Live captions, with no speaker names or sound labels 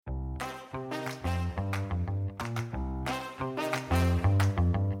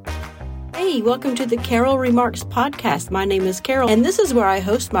Hey, welcome to the Carol Remarks podcast. My name is Carol, and this is where I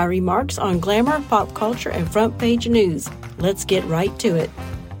host my remarks on glamour, pop culture, and front page news. Let's get right to it.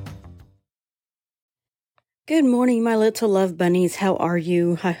 Good morning, my little love bunnies. How are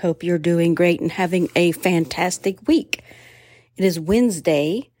you? I hope you're doing great and having a fantastic week. It is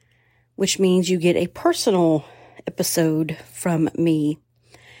Wednesday, which means you get a personal episode from me.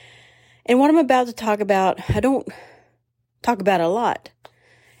 And what I'm about to talk about, I don't talk about a lot.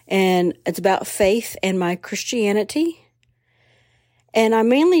 And it's about faith and my Christianity. And I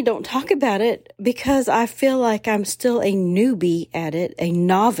mainly don't talk about it because I feel like I'm still a newbie at it, a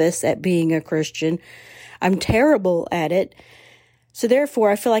novice at being a Christian. I'm terrible at it. So therefore,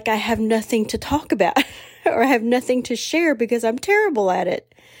 I feel like I have nothing to talk about or I have nothing to share because I'm terrible at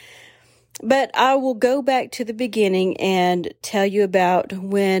it. But I will go back to the beginning and tell you about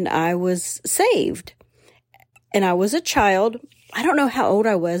when I was saved. And I was a child. I don't know how old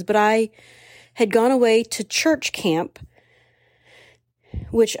I was, but I had gone away to church camp,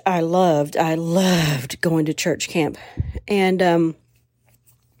 which I loved. I loved going to church camp. And, I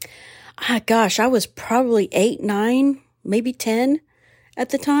was probably 8, 9, maybe 10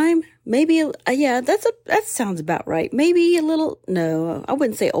 at the time. Maybe, that sounds about right. Maybe a little, no, I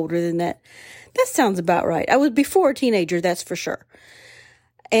wouldn't say older than that. That sounds about right. I was before a teenager, that's for sure.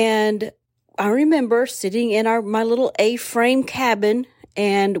 And I remember sitting in my little A-frame cabin,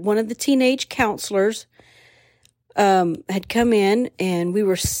 and one of the teenage counselors had come in, and we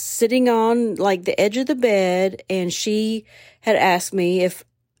were sitting on like the edge of the bed, and she had asked me if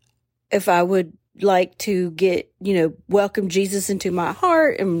I would like to welcome Jesus into my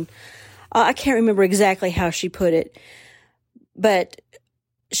heart, and I can't remember exactly how she put it, but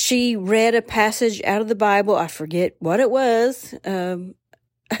she read a passage out of the Bible. I forget what it was.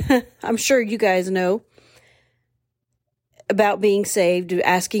 I'm sure you guys know about being saved,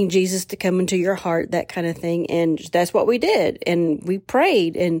 asking Jesus to come into your heart, that kind of thing. And that's what we did. And we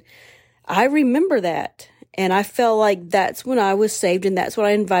prayed. And I remember that. And I felt like that's when I was saved. And that's when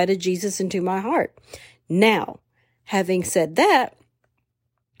I invited Jesus into my heart. Now, having said that,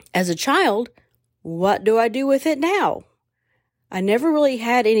 as a child, what do I do with it now? I never really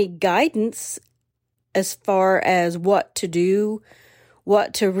had any guidance as far as what to do,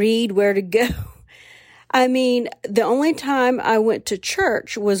 what to read, where to go. I mean, the only time I went to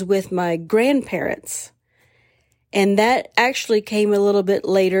church was with my grandparents. And that actually came a little bit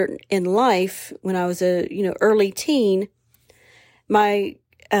later in life when I was early teen. My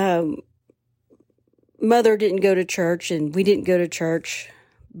mother didn't go to church and we didn't go to church.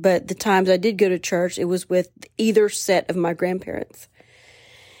 But the times I did go to church, it was with either set of my grandparents.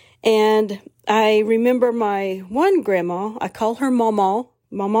 And I remember my one grandma, I call her Mama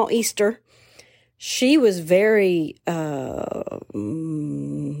Easter. She was very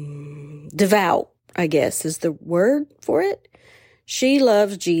devout, I guess is the word for it. She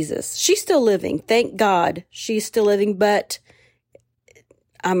loves Jesus. She's still living. Thank God she's still living, but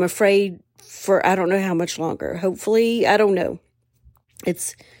I'm afraid for I don't know how much longer. Hopefully, I don't know.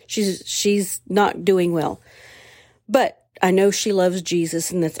 She's not doing well. But I know she loves Jesus,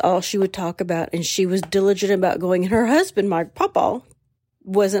 and that's all she would talk about. And she was diligent about going. And her husband, my papa,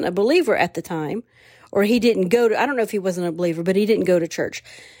 wasn't a believer at the time, or he didn't go to, I don't know if he wasn't a believer, but he didn't go to church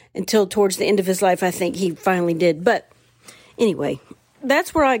until towards the end of his life. I think he finally did. But anyway,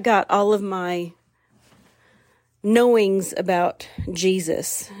 that's where I got all of my knowings about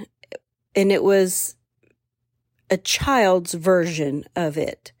Jesus. And it was a child's version of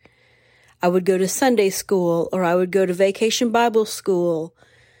it. I would go to Sunday school or I would go to vacation Bible school.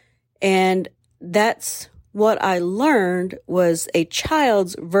 And that's what I learned was a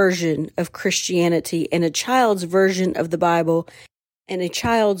child's version of Christianity and a child's version of the Bible and a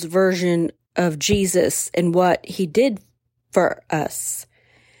child's version of Jesus and what he did for us.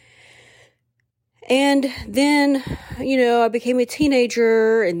 And then, I became a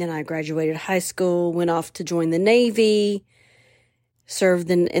teenager and then I graduated high school, went off to join the Navy. Served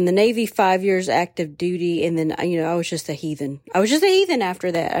in the Navy 5 years active duty, and then I was just a heathen. I was just a heathen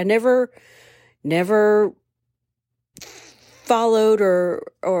after that. I never followed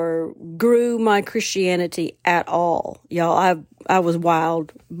or grew my Christianity at all, y'all. I was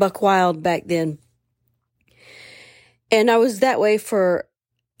buck wild back then, and I was that way for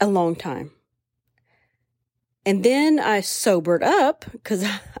a long time. And then I sobered up because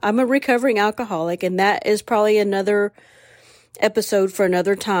I'm a recovering alcoholic, and that is probably another episode for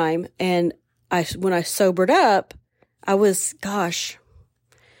another time. And when I sobered up, I was,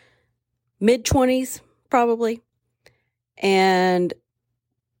 mid-20s probably. And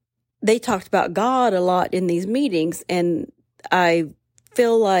they talked about God a lot in these meetings. And I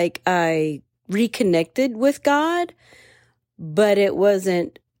feel like I reconnected with God, but it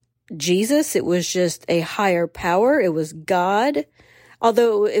wasn't Jesus. It was just a higher power. It was God.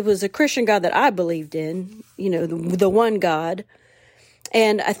 Although it was a Christian God that I believed in, the one God.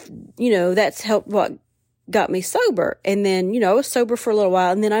 And that's what got me sober. And then, I was sober for a little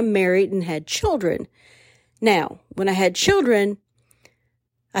while, and then I married and had children. Now, when I had children,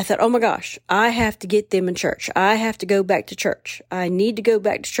 I thought, oh my gosh, I have to get them in church. I have to go back to church. I need to go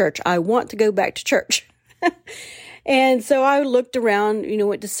back to church. I want to go back to church. And so I looked around,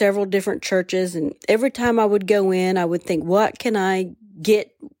 went to several different churches, and every time I would go in, I would think, what can I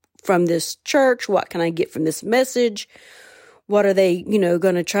get from this church? What can I get from this message? What are they,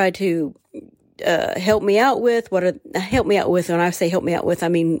 going to try to help me out with? Help me out with? When I say help me out with, I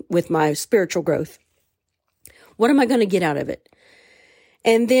mean with my spiritual growth. What am I going to get out of it?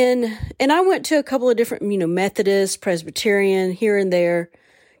 And I went to a couple of different, Methodist, Presbyterian, here and there,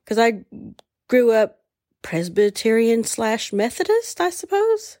 because I grew up Presbyterian/Methodist, I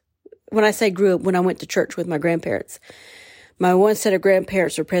suppose. When I say grew up, when I went to church with my grandparents. My one set of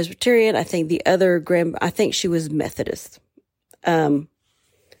grandparents were Presbyterian. I think the other I think she was Methodist. But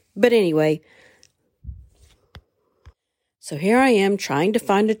anyway, so here I am trying to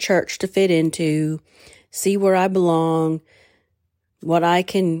find a church to fit into, see where I belong, what I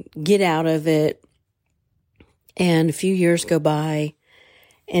can get out of it. And a few years go by,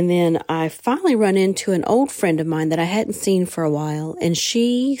 and then I finally run into an old friend of mine that I hadn't seen for a while, and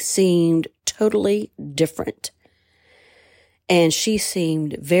she seemed totally different. And she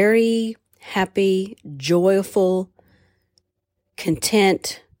seemed very happy, joyful,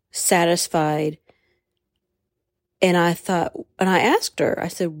 content, satisfied. And I asked her, I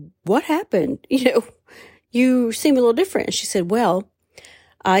said, what happened? You seem a little different. And she said, well,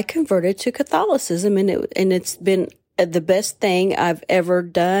 I converted to Catholicism, and it's been the best thing I've ever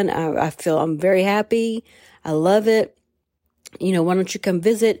done. I feel I'm very happy. I love it. Why don't you come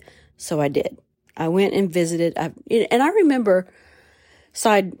visit? So I did. I went and visited. And I remember,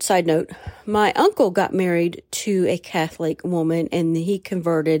 side note, my uncle got married to a Catholic woman, and he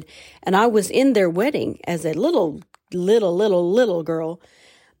converted, and I was in their wedding as a little girl.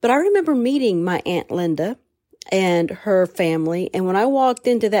 But I remember meeting my Aunt Linda and her family. And when I walked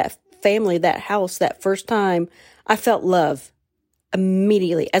into that family, that house, that first time, I felt love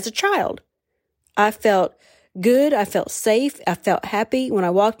immediately. As a child, I felt good. I felt safe. I felt happy. When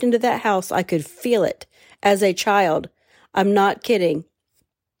I walked into that house, I could feel it as a child. I'm not kidding.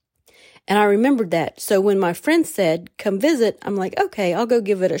 And I remembered that. So when my friend said, come visit, I'm like, okay, I'll go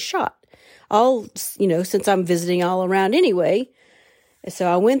give it a shot. Since I'm visiting all around anyway. So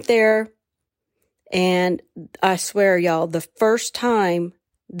I went there, and I swear, y'all, the first time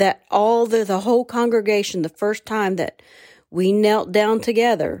that the whole congregation, the first time that we knelt down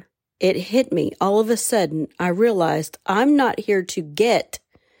together, it hit me. All of a sudden, I realized I'm not here to get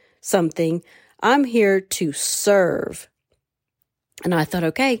something. I'm here to serve. And I thought,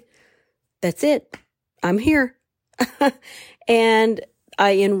 okay, that's it. I'm here. And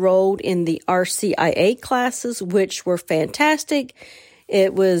I enrolled in the RCIA classes, which were fantastic.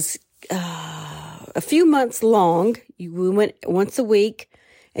 It was a few months long. We went once a week,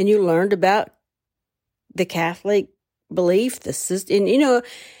 and you learned about the Catholic belief,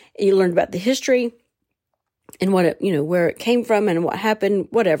 you learned about the history and where it came from and what happened,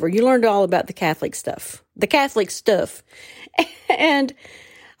 whatever. You learned all about the Catholic stuff. And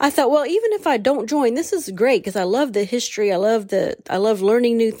I thought, well, even if I don't join, this is great because I love the history. I love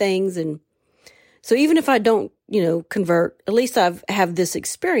learning new things. And so even if I don't, convert, at least I have this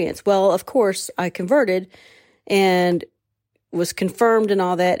experience. Well, of course I converted and was confirmed and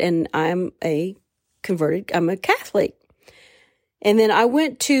all that. And I'm a Catholic. And then I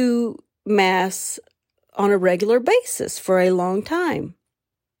went to Mass on a regular basis for a long time.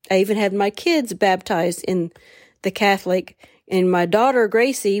 I even had my kids baptized in the Catholic. And my daughter,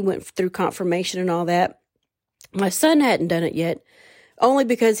 Gracie, went through confirmation and all that. My son hadn't done it yet, only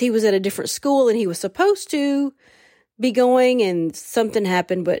because he was at a different school and he was supposed to be going and something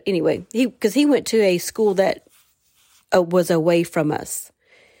happened. But anyway, because he went to a school that was away from us.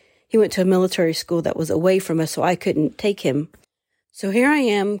 He went to a military school that was away from us, so I couldn't take him. So here I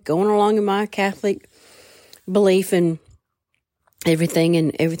am going along in my Catholic belief and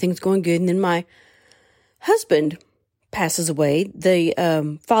everything's going good. And then my husband passes away,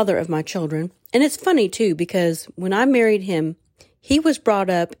 the father of my children. And it's funny too, because when I married him, he was brought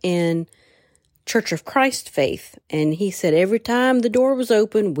up in Church of Christ faith. And he said every time the door was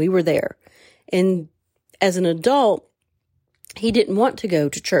open, we were there. And as an adult, he didn't want to go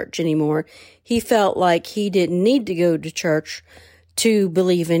to church anymore. He felt like he didn't need to go to church to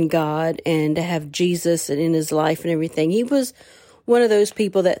believe in God and to have Jesus in his life and everything. He was one of those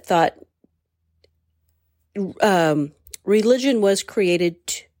people that thought religion was created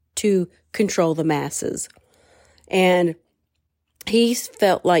to control the masses. And he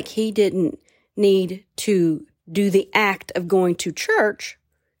felt like he didn't need to do the act of going to church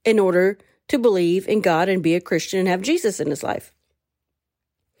in order to believe in God and be a Christian and have Jesus in his life.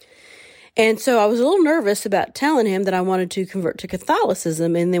 And so I was a little nervous about telling him that I wanted to convert to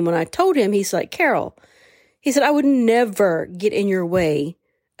Catholicism. And then when I told him, he's like, Carol, he said, I would never get in your way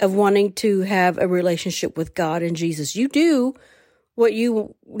of wanting to have a relationship with God and Jesus. You do what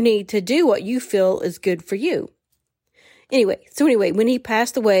you need to do, what you feel is good for you. Anyway, when he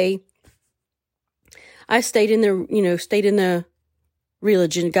passed away, I stayed in the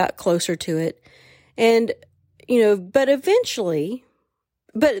religion, got closer to it. And, but eventually,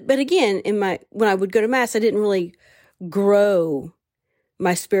 but again, when I would go to Mass, I didn't really grow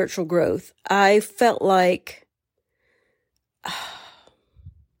my spiritual growth. I felt like,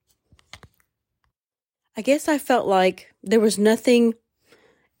 there was nothing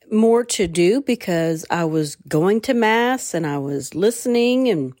more to do because I was going to Mass and I was listening,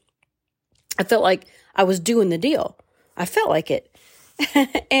 and I felt like I was doing the deal. I felt like it.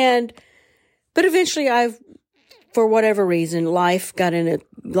 But eventually for whatever reason, life happened,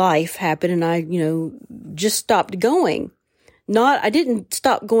 and I, just stopped going. I didn't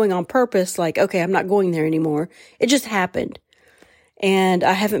stop going on purpose, like, okay, I'm not going there anymore. It just happened. And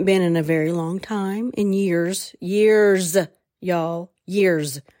I haven't been in a very long time, in years, y'all,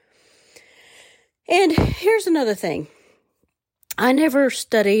 years. And here's another thing. I never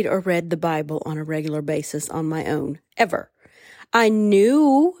studied or read the Bible on a regular basis on my own, ever. I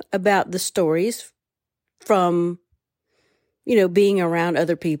knew about the stories from, being around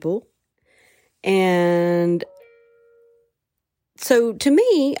other people. And so to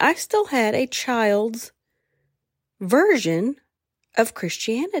me, I still had a child's version of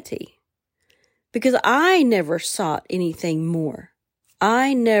Christianity because I never sought anything more.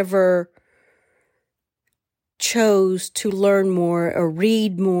 I never chose to learn more or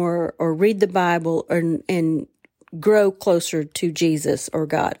read the Bible and grow closer to Jesus or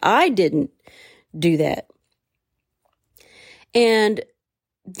God. I didn't do that. And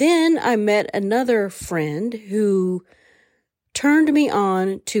then I met another friend who turned me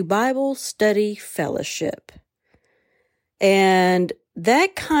on to Bible study fellowship. And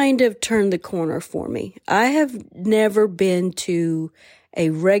that kind of turned the corner for me. I have never been to a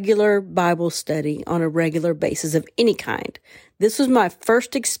regular Bible study on a regular basis of any kind. This was my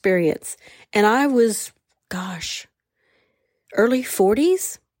first experience. And I was, early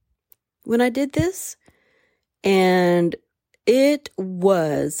 40s when I did this. And it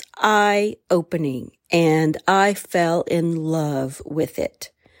was eye-opening, and I fell in love with it.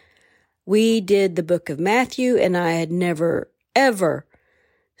 We did the book of Matthew, and I had never, ever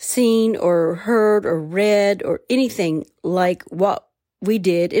seen or heard or read or anything like what we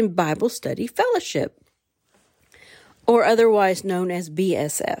did in Bible Study Fellowship, or otherwise known as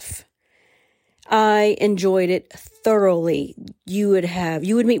BSF. I enjoyed it thoroughly. You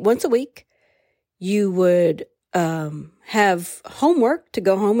would meet once a week. You would have homework to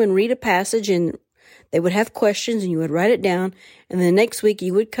go home and read a passage, and they would have questions, and you would write it down. And the next week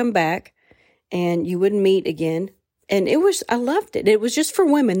you would come back and you would meet again. And I loved it. It was just for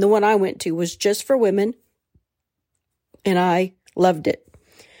women. The one I went to was just for women, and I loved it.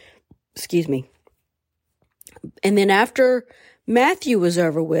 Excuse me. And then after Matthew was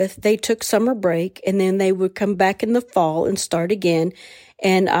over with, they took summer break, and then they would come back in the fall and start again.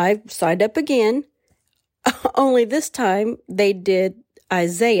 And I signed up again. Only this time they did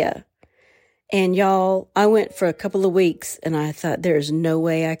Isaiah. And y'all, I went for a couple of weeks and I thought, there's no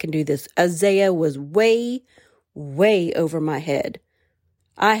way I can do this. Isaiah was way, way over my head.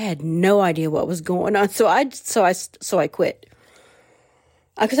 I had no idea what was going on. So I quit.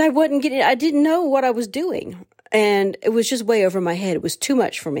 Because I didn't know what I was doing. And it was just way over my head. It was too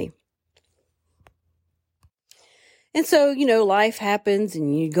much for me. And so, life happens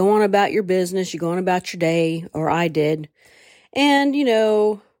and you go on about your business, you go on about your day, or I did. And,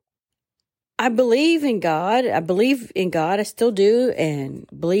 I believe in God. I still do, and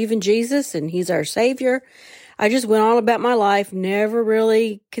believe in Jesus, and he's our Savior. I just went on about my life, never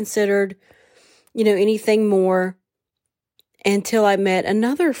really considered, anything more until I met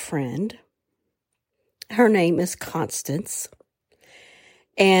another friend. Her name is Constance.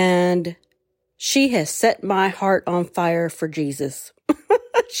 And she has set my heart on fire for Jesus.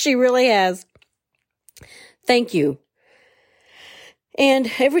 She really has. Thank you.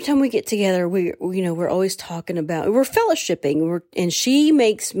 And every time we get together, we're always talking about, we're fellowshipping, and she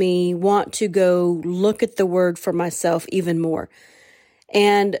makes me want to go look at the word for myself even more.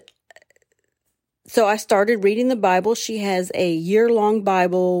 And so I started reading the Bible. She has a year-long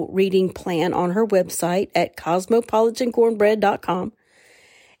Bible reading plan on her website at cosmopolitancornbread.com.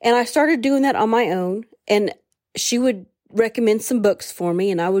 And I started doing that on my own. And she would recommend some books for me,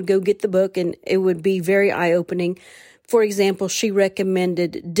 and I would go get the book, and it would be very eye-opening. For example, she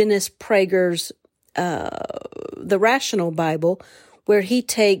recommended Dennis Prager's The Rational Bible, where he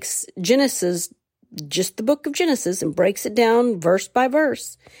takes Genesis, just the book of Genesis, and breaks it down verse by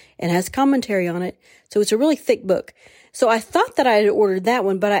verse and has commentary on it. So it's a really thick book. So I thought that I had ordered that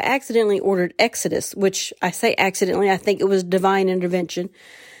one, but I accidentally ordered Exodus, which I say accidentally. I think it was divine intervention,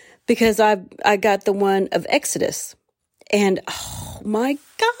 because I got the one of Exodus. And oh my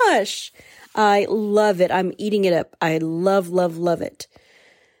gosh, I love it. I'm eating it up. I love, love, love it.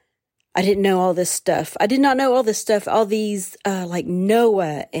 I didn't know all this stuff. I did not know all this stuff, all these, like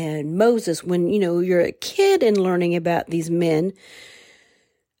Noah and Moses. When, you're a kid and learning about these men,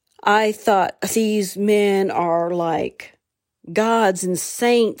 I thought these men are like gods and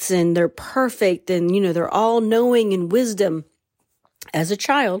saints, and they're perfect, and, they're all knowing and wisdom as a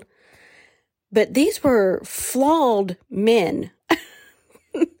child. But these were flawed men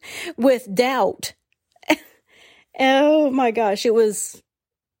with doubt. Oh my gosh, it was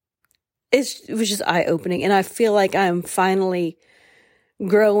just eye-opening. And I feel like I'm finally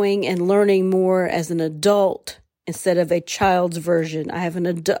growing and learning more as an adult instead of a child's version.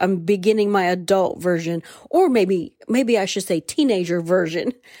 I'm beginning my adult version, or maybe I should say teenager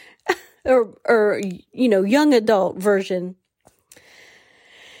version, or young adult version.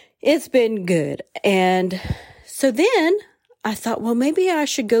 It's been good. And so then I thought, well, maybe I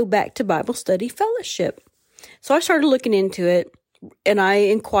should go back to Bible Study Fellowship. So I started looking into it, and I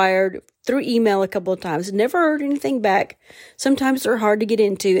inquired through email a couple of times. Never heard anything back. Sometimes they're hard to get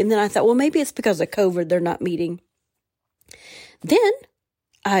into. And then I thought, well, maybe it's because of COVID they're not meeting. Then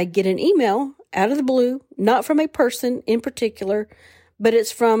I get an email out of the blue, not from a person in particular, but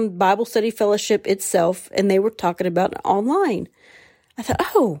it's from Bible Study Fellowship itself, and they were talking about online. I thought,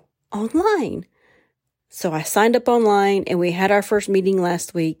 oh, online. So I signed up online, and we had our first meeting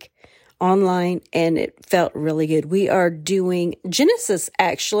last week online, and it felt really good. We are doing Genesis,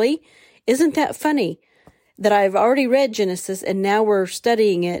 actually. Isn't that funny that I've already read Genesis, and now we're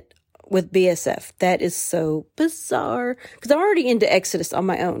studying it with BSF? That is so bizarre, because I'm already into Exodus on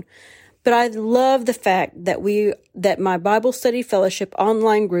my own. But I love the fact that my Bible Study Fellowship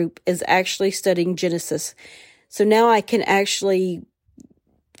online group is actually studying Genesis. So now I can actually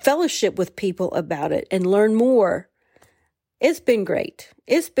fellowship with people about it and learn more. It's been great.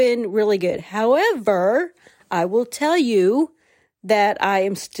 It's been really good. However, I will tell you that I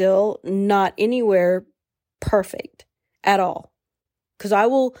am still not anywhere perfect at all. Because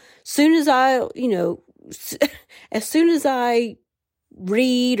as soon as I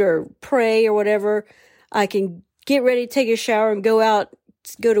read or pray or whatever, I can get ready to take a shower and go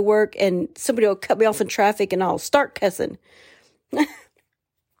to work, and somebody will cut me off in traffic and I'll start cussing.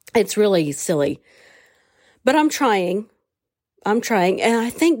 It's really silly, but I'm trying. And I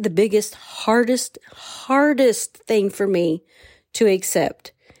think the biggest, hardest thing for me to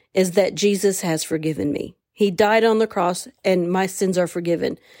accept is that Jesus has forgiven me. He died on the cross, and my sins are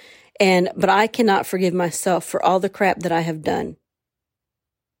forgiven. But I cannot forgive myself for all the crap that I have done,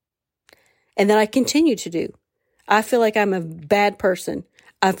 and that I continue to do. I feel like I'm a bad person.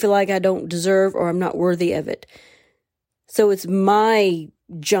 I feel like I don't deserve, or I'm not worthy of it. So it's my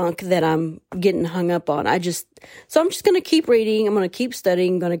junk that I'm getting hung up on. So I'm just going to keep reading. I'm going to keep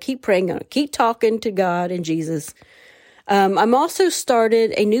studying. I'm going to keep praying. I'm going to keep talking to God and Jesus. I'm also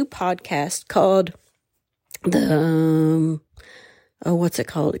started a new podcast called what's it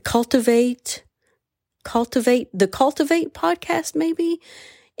called? Cultivate podcast, maybe.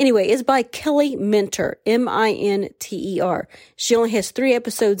 Anyway, it's by Kelly Minter, Minter. She only has 3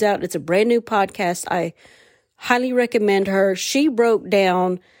 episodes out. It's a brand new podcast. I highly recommend her. She broke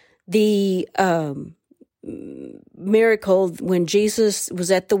down the miracle when Jesus was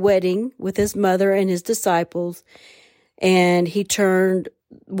at the wedding with his mother and his disciples, and he turned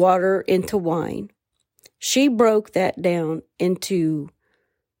water into wine. She broke that down into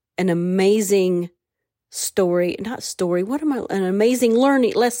an amazing an amazing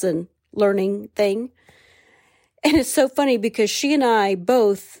learning thing. And it's so funny because she and I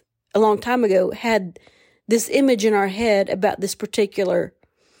both, a long time ago, had this image in our head about this particular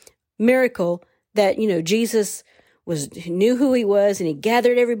miracle that, Jesus knew who he was, and he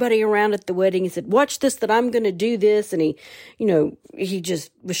gathered everybody around at the wedding. He said, watch this, that I'm going to do this. And he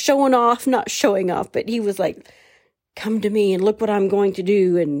just was showing off, not showing off, but he was like, come to me and look what I'm going to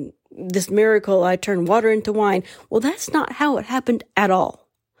do. And this miracle, I turned water into wine. Well, that's not how it happened at all.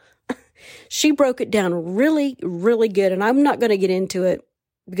 She broke it down really, really good. And I'm not going to get into it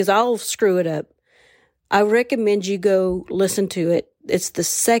because I'll screw it up. I recommend you go listen to it. It's the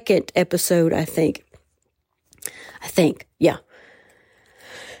second episode, I think. Yeah.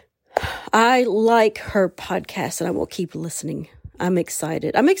 I like her podcast and I will keep listening. I'm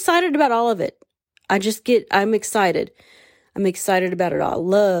excited. I'm excited about all of it. I'm excited. I'm excited about it all.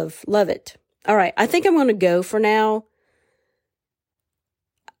 Love it. All right. I think I'm going to go for now.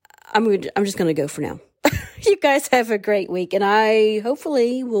 I'm just going to go for now. You guys have a great week, and I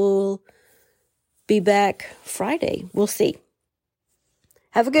hopefully will be back Friday. We'll see.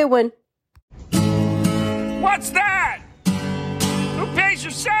 Have a good one. What's that? Who pays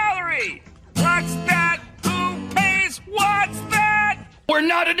your salary? What's that? Who pays? What's that? We're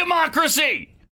not a democracy!